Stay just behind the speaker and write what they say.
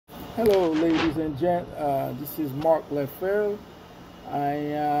Hello, ladies and gents. This is Marc Lafaille. I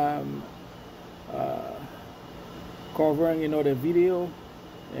am uh, covering another video,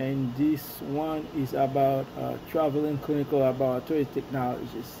 and this one is about traveling clinical laboratory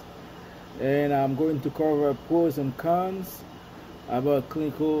technologists. And I'm going to cover pros and cons about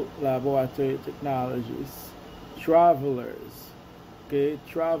clinical laboratory technologists, travelers. Okay,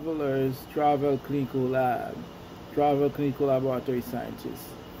 travelers, travel clinical lab, travel clinical laboratory scientists.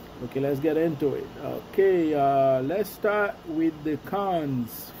 Okay, let's get into it. Okay, let's start with the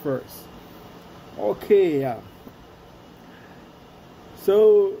cons first. Okay,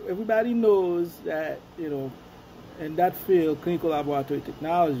 so everybody knows that, in that field, clinical laboratory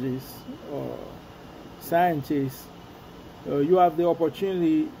technologists or scientists, you have the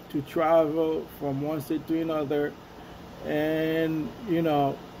opportunity to travel from one state to another, and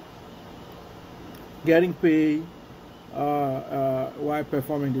getting paid while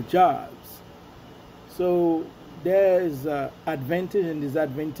performing the jobs. So there's advantage and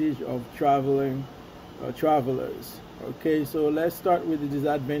disadvantage of travelers. Okay, so let's start with the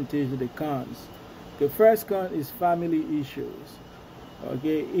disadvantage, the cons. The first con is family issues.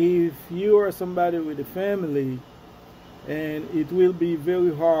 Okay, if you are somebody with a family, and it will be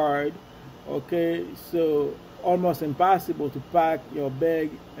very hard, okay, so almost impossible to pack your bag,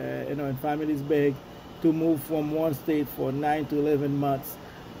 in family's bag, to move from one state for 9 to 11 months,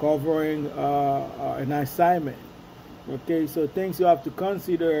 covering an assignment. Okay, so things you have to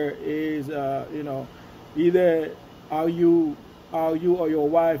consider is, either are you or your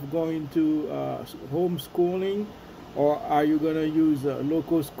wife going to homeschooling, or are you going to use a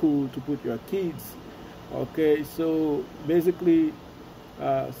local school to put your kids? Okay, so basically,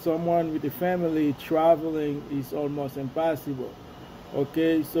 someone with a family traveling is almost impossible.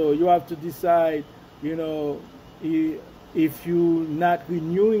 Okay, so you have to decide, if you're not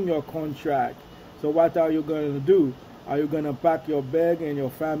renewing your contract, so what are you going to do? Are you going to pack your bag and your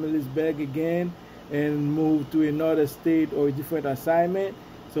family's bag again and move to another state or a different assignment?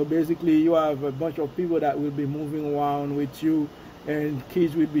 So basically, you have a bunch of people that will be moving around with you, and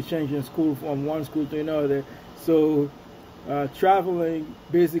kids will be changing school from one school to another. So traveling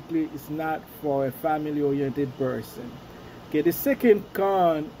basically is not for a family-oriented person. Okay, the second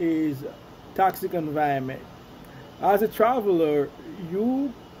con is toxic environment. As a traveler,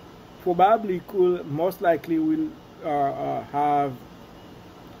 you probably could, most likely will have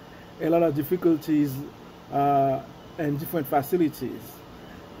a lot of difficulties in different facilities,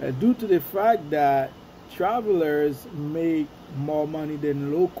 due to the fact that travelers make more money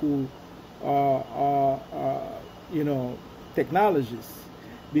than local technologists,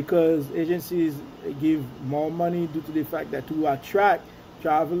 because agencies give more money due to the fact that to attract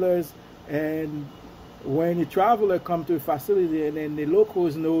travelers. And when a traveler comes to a facility and then the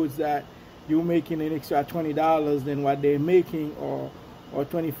locals knows that you're making an extra $20 than what they're making, or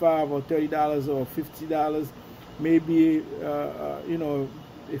 $25 or $30 or $50, maybe a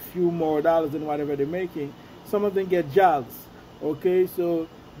few more dollars than whatever they're making, some of them get jealous. Okay, so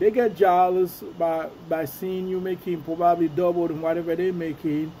they get jealous by seeing you making probably double than whatever they're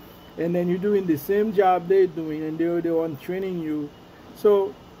making, and then you're doing the same job they're doing, and they're the one training you.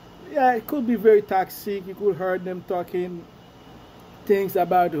 So yeah, it could be very toxic. You could hear them talking things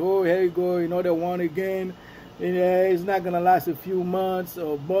about, oh, here you go, they want again. And, it's not going to last a few months,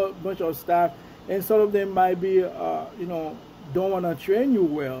 or a bunch of stuff. And some of them might be, don't want to train you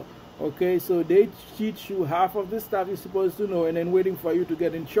well. Okay, so they teach you half of the stuff you're supposed to know, and then waiting for you to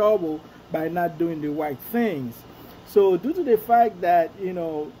get in trouble by not doing the right things. So due to the fact that,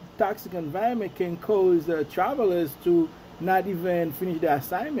 toxic environment can cause travelers to not even finish their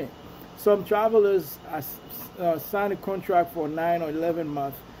assignment. Some travelers sign a contract for 9 or 11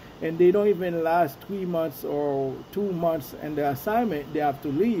 months, and they don't even last 3 months or 2 months in the assignment. They have to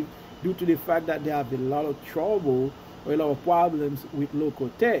leave due to the fact that they have a lot of trouble or a lot of problems with local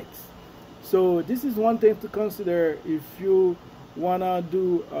techs. So this is one thing to consider if you want to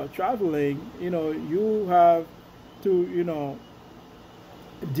do traveling. You have to,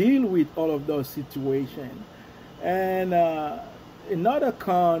 deal with all of those situations. And another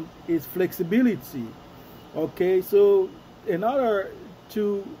con is flexibility. Okay, so in order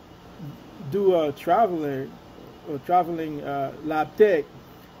to do a traveling lab tech,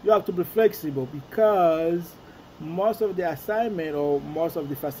 you have to be flexible, because most of the assignment or most of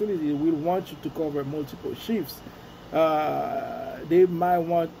the facility will want you to cover multiple shifts. They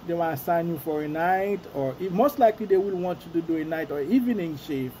might assign you for a night, or most likely they will want you to do a night or evening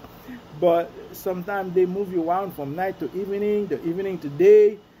shift. But sometimes they move you around from night to evening, the evening to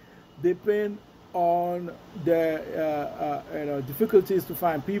day, depend on the difficulties to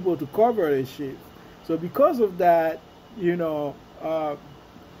find people to cover the shift. So because of that,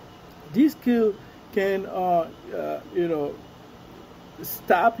 this skill can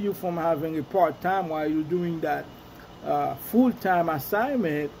stop you from having a part-time while you're doing that full-time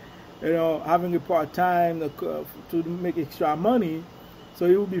assignment, having a part-time to make extra money. So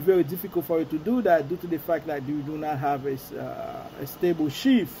it will be very difficult for you to do that due to the fact that you do not have a stable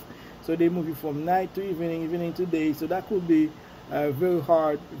shift. So they move you from night to evening, evening to day. So that could be very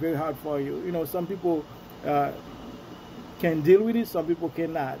hard for you. Some people can deal with it, some people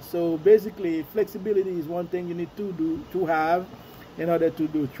cannot. So basically, flexibility is one thing you need to have in order to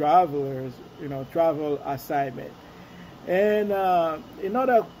do travel assignment. And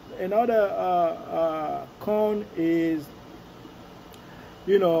another con is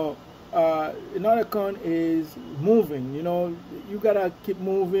another con is moving. You gotta keep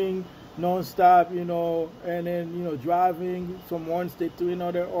moving non-stop, and then driving from one state to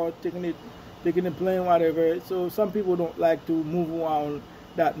another, or taking a plane, whatever. So some people don't like to move around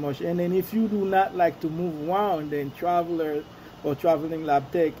that much. And then if you do not like to move around, then traveler or traveling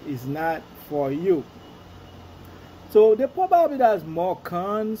lab tech is not for you. So they probably has more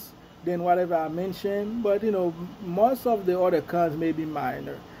cons than whatever I mentioned, but most of the other cons may be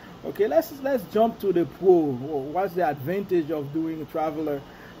minor. Okay, let's jump to the pro. What's the advantage of doing a traveler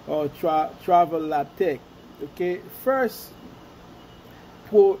or travel lab tech? Okay, first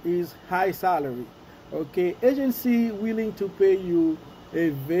pro is high salary. Okay, agency willing to pay you a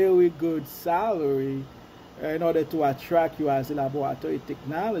very good salary in order to attract you as a laboratory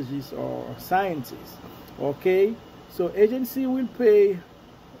technologist or scientist. Okay, so agency will pay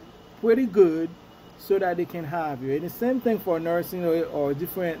pretty good so that they can have you. And the same thing for nursing or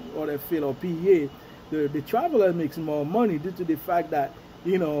different other field or PA. The traveler makes more money due to the fact that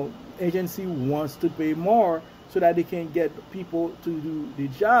agency wants to pay more so that they can get people to do the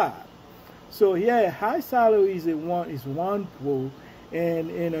job. So yeah, high salary is one pro, and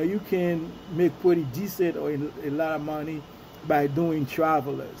you can make pretty decent or a lot of money by doing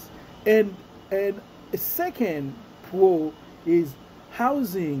travelers. And a second pro is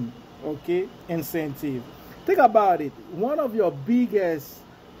housing. Okay, incentive. Think about it. One of your biggest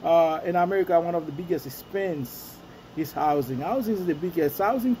in America, one of the biggest expense is housing. Housing is the biggest.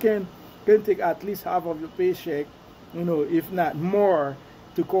 Housing can take at least half of your paycheck, if not more,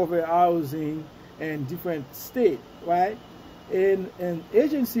 to cover housing in different states, right? And an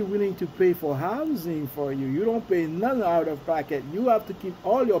agency willing to pay for housing for you. You don't pay nothing out of pocket. You have to keep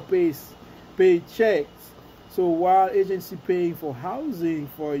all your paychecks. So while agency paying for housing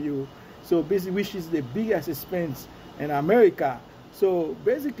for you, so basically, which is the biggest expense in America. So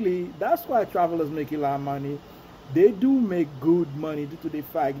basically, that's why travelers make a lot of money. They do make good money due to the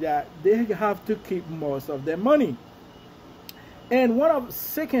fact that they have to keep most of their money. And one of the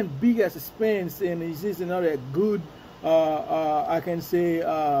second biggest expense, and this is another good, I can say,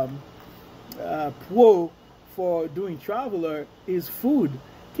 pro for doing traveler, is food.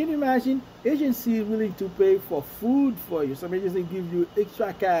 Can you imagine? Agency willing to pay for food for you. Some agency give you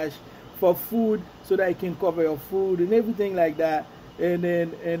extra cash for food so that it can cover your food and everything like that. And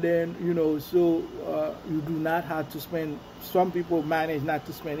then so you do not have to spend. Some people manage not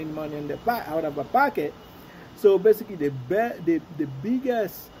to spend any money out of a pocket. So basically, the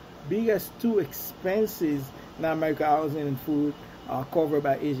biggest two expenses in America, housing and food, are covered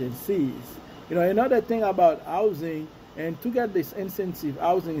by agencies. Another thing about housing. And to get this incentive,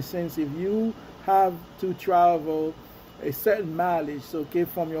 housing incentive, you have to travel a certain mileage, okay,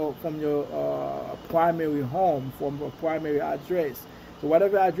 from your primary home, from your primary address. So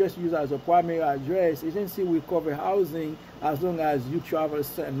whatever address you use as a primary address, agency will cover housing as long as you travel a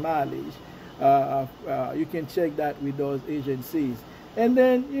certain mileage. You can check that with those agencies. And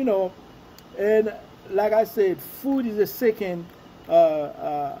then and like I said, food is the second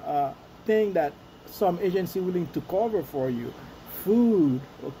thing that some agency willing to cover for you. Food,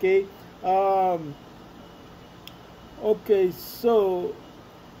 okay. Okay, so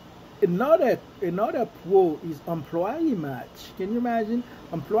another pro is employee match. Can you imagine?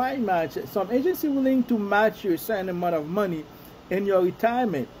 Employee match. Some agency willing to match you a certain amount of money in your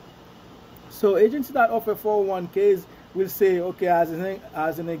retirement. So agency that offer 401ks will say, okay,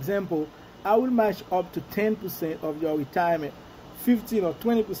 as an example, I will match up to 10% of your retirement, 15 or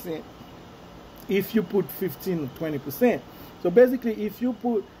 20%. If you put 15 or 20%. So basically, if you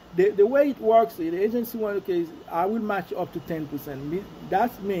put, the way it works, the agency one, okay, I will match up to 10%.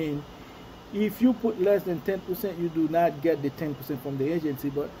 That means if you put less than 10%, you do not get the 10% from the agency.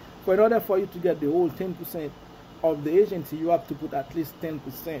 But in order for you to get the whole 10% of the agency, you have to put at least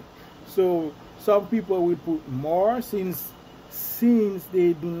 10%. So Some people will put more since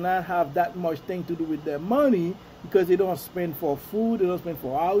they do not have that much thing to do with their money because they don't spend for food, they don't spend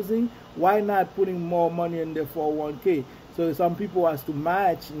for housing. Why not putting more money in their 401k? So some people has to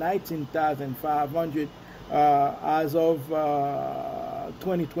match 19,500 as of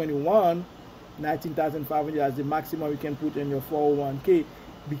 2021. 19,500 as the maximum you can put in your 401k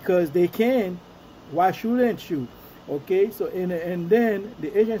because they can. Why shouldn't you? Okay, so and then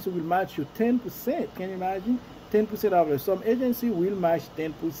the agency will match you 10%. Can you imagine? 10% of it. Some agency will match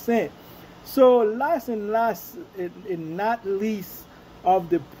 10%. So last and not least of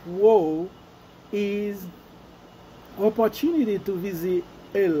the pro is opportunity to visit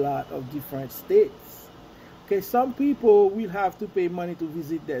a lot of different states. Okay, some people will have to pay money to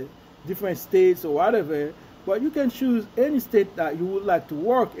visit the different states or whatever, but you can choose any state that you would like to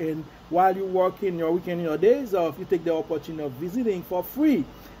work in. While you work in your weekend, your days off, you take the opportunity of visiting for free.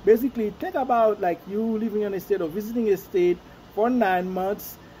 Basically, think about like you living in a state or visiting a state for 9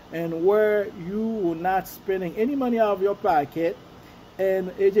 months, and where you will not spending any money out of your pocket,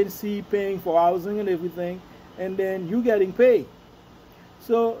 and agency paying for housing and everything, and then you getting paid.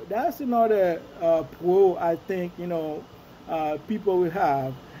 So that's another pro I think people will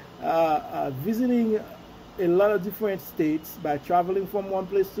have. Visiting a lot of different states by traveling from one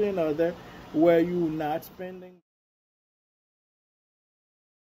place to another where you're not spending